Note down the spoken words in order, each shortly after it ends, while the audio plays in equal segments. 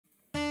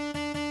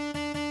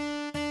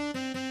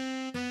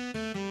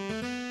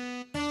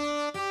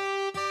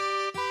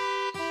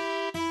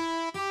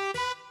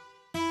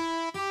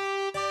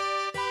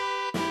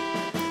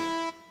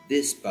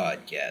This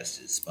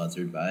podcast is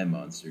sponsored by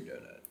Monster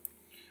Donut,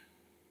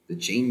 the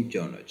chain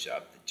donut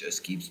shop that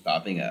just keeps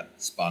popping up,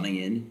 spawning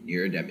in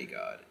near a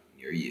demigod,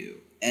 near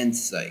you, and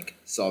Psych,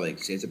 solving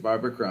Santa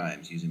Barbara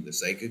crimes using the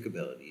psychic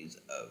abilities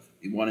of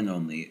the one and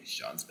only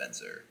Sean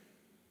Spencer.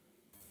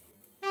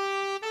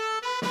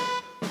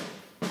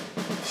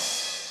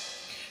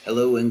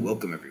 Hello and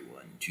welcome everyone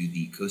to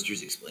the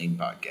Coasters Explained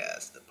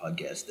podcast, the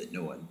podcast that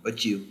no one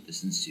but you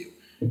listens to.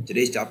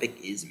 Today's topic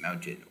is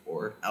mountain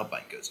or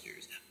alpine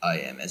coasters. I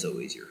am, as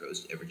always, your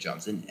host, Everett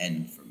Johnson,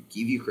 and from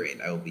Kiev,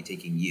 Ukraine, I will be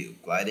taking you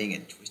gliding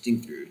and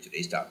twisting through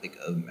today's topic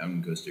of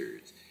mountain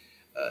coasters.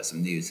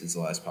 Some news since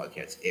the last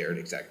podcast aired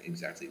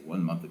exactly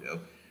 1 month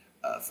ago.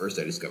 First,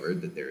 I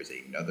discovered that there is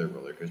another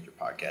roller coaster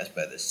podcast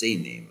by the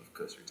same name of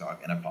Coaster Talk,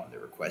 and upon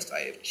their request, I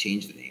have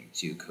changed the name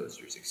to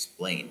Coasters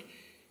Explained.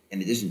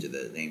 In addition to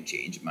the name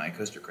change, my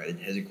coaster credit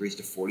has increased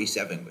to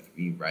 47 with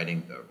me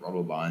riding the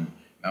Rotoban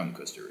mountain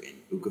coaster in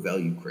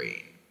Bukovel,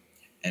 Ukraine.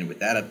 And with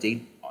that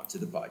update, on to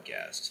the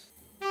podcast.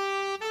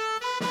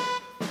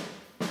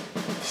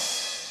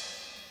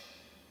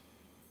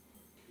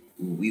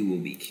 We will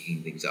be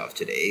kicking things off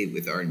today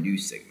with our new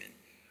segment,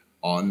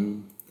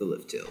 On the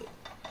Lift Hill,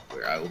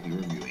 where I will be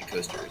reviewing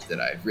coasters that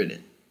I've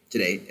ridden.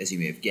 Today, as you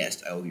may have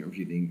guessed, I will be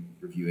reviewing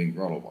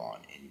Rotoban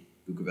in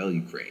Bukovel,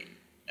 Ukraine.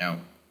 Now,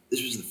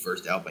 this was the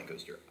first alpine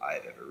coaster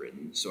I've ever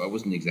ridden, so I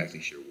wasn't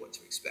exactly sure what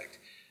to expect.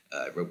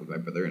 I rode with my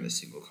brother in a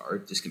single car,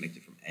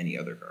 disconnected from any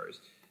other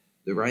cars.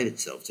 The ride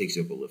itself takes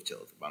you up a lift hill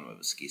at the bottom of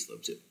a ski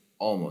slope to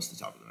almost the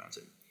top of the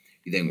mountain.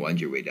 You then wind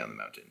your way down the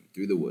mountain,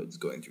 through the woods,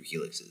 going through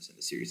helixes and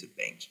a series of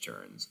banked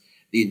turns.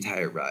 The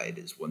entire ride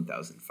is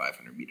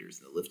 1,500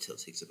 meters, and the lift hill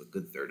takes up a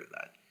good third of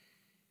that.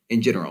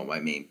 In general, my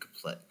main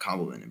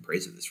compliment and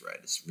praise of this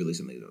ride is really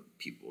something that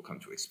people will come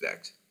to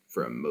expect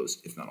from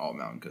most, if not all,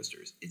 mountain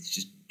coasters. It's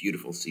just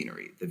beautiful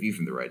scenery. The view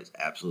from the ride is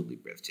absolutely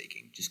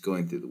breathtaking. Just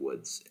going through the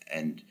woods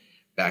and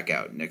back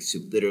out next to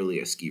literally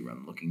a ski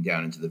run looking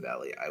down into the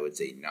valley, I would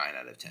say 9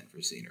 out of 10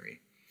 for scenery.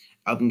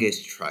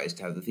 Alpengeist tries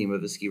to have the theme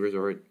of a ski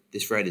resort.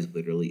 This ride is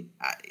literally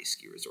at a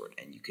ski resort,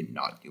 and you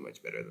cannot do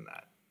much better than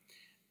that.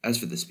 As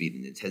for the speed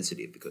and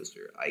intensity of the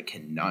coaster, I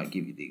cannot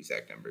give you the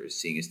exact numbers,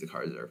 seeing as the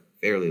cars are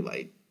fairly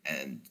light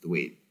and the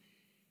weight,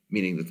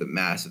 meaning that the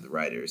mass of the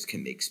riders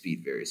can make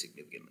speed vary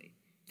significantly.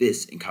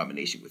 This, in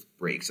combination with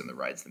brakes on the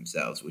rides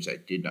themselves, which I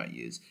did not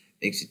use,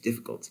 makes it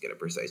difficult to get a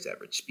precise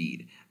average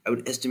speed. I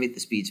would estimate the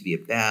speed to be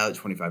about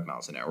 25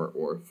 miles an hour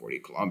or 40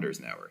 kilometers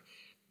an hour.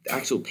 The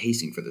actual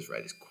pacing for this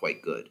ride is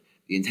quite good.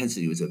 The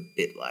intensity was a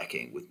bit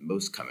lacking, with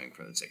most coming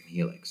from the second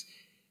helix.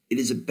 It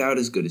is about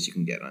as good as you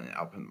can get on an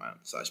alpine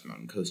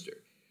mountain coaster.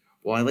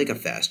 While I like a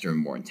faster and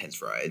more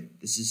intense ride,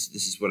 this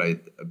is what I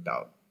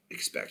about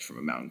expect from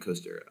a mountain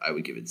coaster. I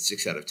would give it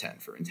 6 out of 10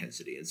 for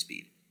intensity and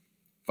speed.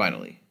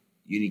 Finally,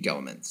 unique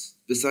elements.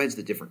 Besides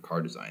the different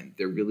car design,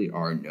 there really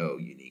are no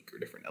unique or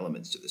different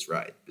elements to this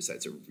ride,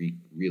 besides a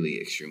really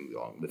extremely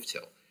long lift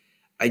hill.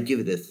 I'd give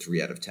it a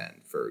 3 out of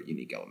 10 for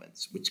unique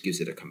elements, which gives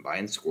it a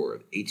combined score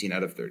of 18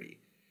 out of 30.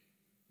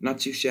 Not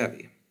too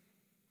shabby.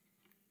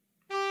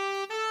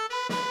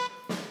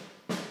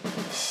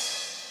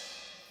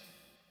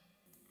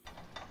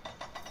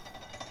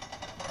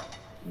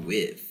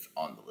 With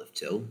On the Lift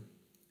Hill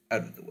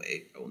out of the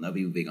way, I will now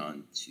be moving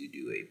on to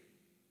do a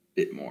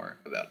bit more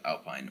about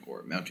alpine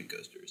or mountain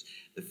coasters.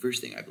 The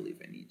first thing I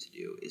believe I need to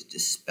do is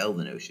dispel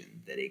the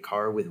notion that a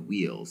car with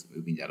wheels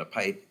moving down a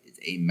pipe is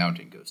a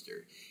mountain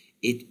coaster.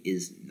 It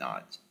is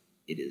not.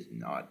 It is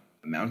not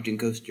a mountain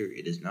coaster.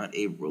 It is not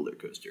a roller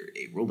coaster.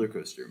 A roller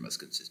coaster must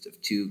consist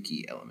of 2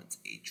 key elements,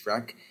 a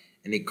track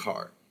and a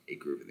car. A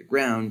groove in the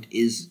ground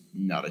is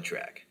not a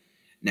track.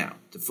 Now,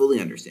 to fully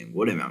understand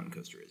what a mountain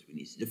coaster is, we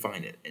need to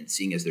define it, and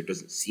seeing as there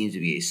doesn't seem to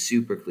be a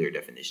super clear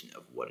definition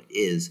of what it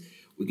is,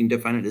 we can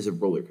define it as a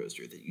roller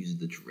coaster that uses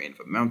the terrain of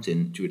a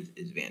mountain to its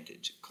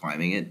advantage,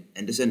 climbing it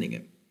and descending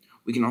it.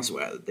 We can also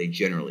add that they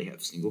generally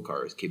have single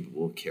cars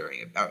capable of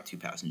carrying about 2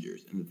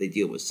 passengers, and that they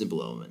deal with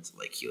simple elements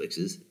like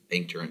helixes,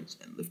 bank turns,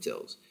 and lift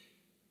hills.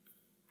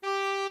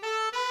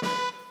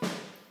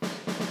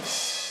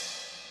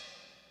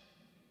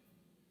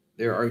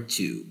 There are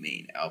 2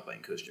 main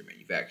alpine coaster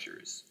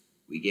manufacturers,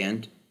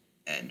 Wiegand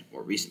and,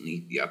 more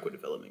recently, the Aqua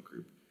Development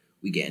Group.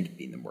 Wiegand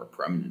being the more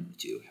prominent of the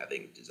 2,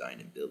 having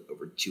designed and built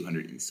over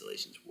 200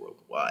 installations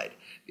worldwide.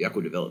 The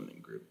Aqua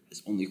Development Group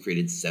has only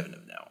created 7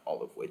 of now,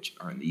 all of which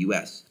are in the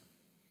US.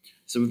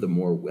 Some of the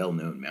more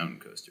well-known mountain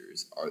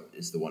coasters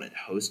is the one at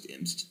Host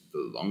Imst,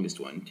 the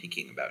longest one,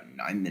 taking about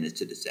 9 minutes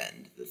to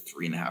descend the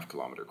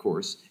 3.5-kilometer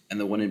course, and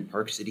the one in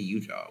Park City,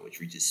 Utah, which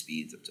reaches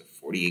speeds up to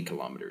 48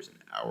 kilometers an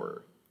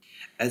hour.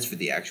 As for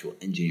the actual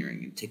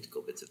engineering and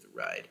technical bits of the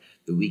ride,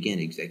 the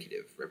Wiegand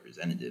executive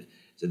representative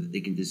said that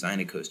they can design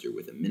a coaster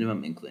with a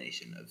minimum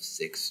inclination of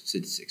 6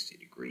 to 60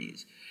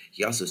 degrees.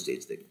 He also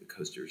states that the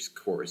coaster's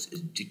course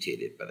is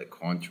dictated by the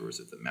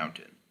contours of the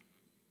mountain.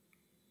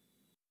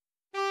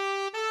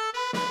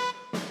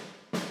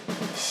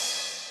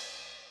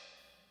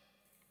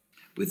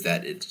 With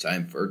that, it's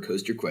time for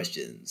coaster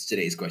questions.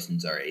 Today's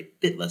questions are a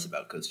bit less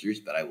about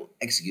coasters, but I will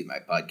execute my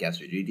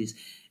podcaster duties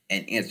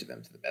and answer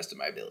them to the best of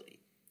my ability.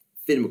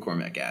 Finn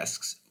McCormack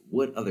asks,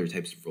 what other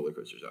types of roller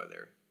coasters are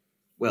there?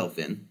 Well,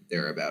 Finn,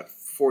 there are about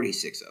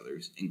 46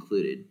 others,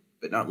 included,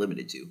 but not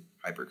limited to,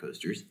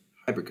 hypercoasters,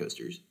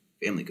 hypercoasters,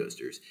 family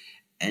coasters,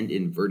 and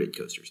inverted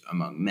coasters,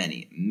 among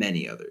many,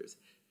 many others.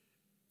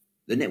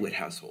 The Nitwit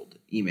household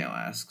email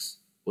asks,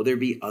 will there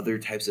be other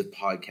types of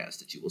podcasts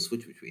that you will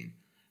switch between?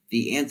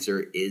 The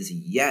answer is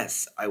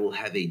yes. I will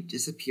have a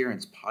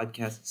disappearance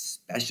podcast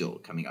special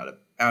coming out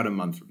about a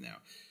month from now.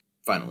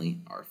 Finally,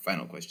 our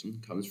final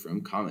question comes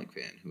from Comic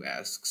Fan, who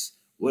asks,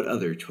 what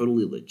other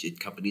totally legit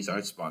companies are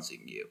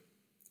sponsoring you?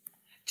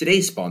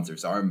 Today's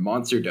sponsors are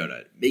Monster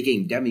Donut,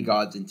 making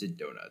demigods into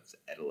donuts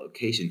at a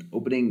location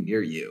opening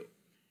near you.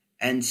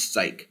 And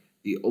Psych,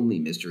 the only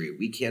mystery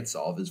we can't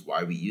solve is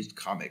why we used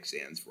Comic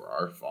Sans for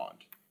our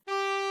font.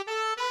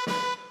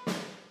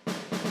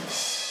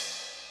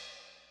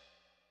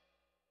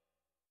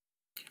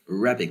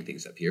 Wrapping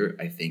things up here,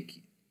 I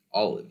thank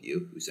all of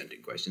you who sent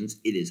in questions.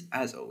 It is,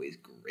 as always,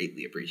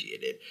 greatly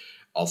appreciated.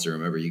 Also,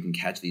 remember, you can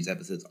catch these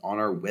episodes on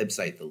our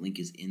website. The link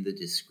is in the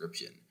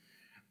description.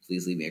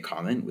 Please leave me a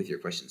comment with your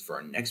questions for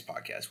our next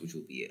podcast, which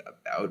will be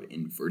about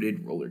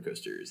inverted roller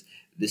coasters.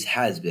 This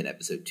has been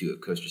episode 2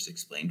 of Coasters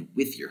Explained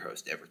with your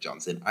host, Everett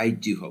Johnson. I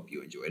do hope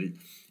you enjoyed it.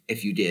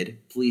 If you did,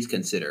 please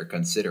consider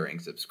considering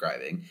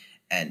subscribing.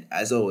 And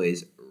as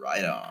always,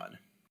 ride on.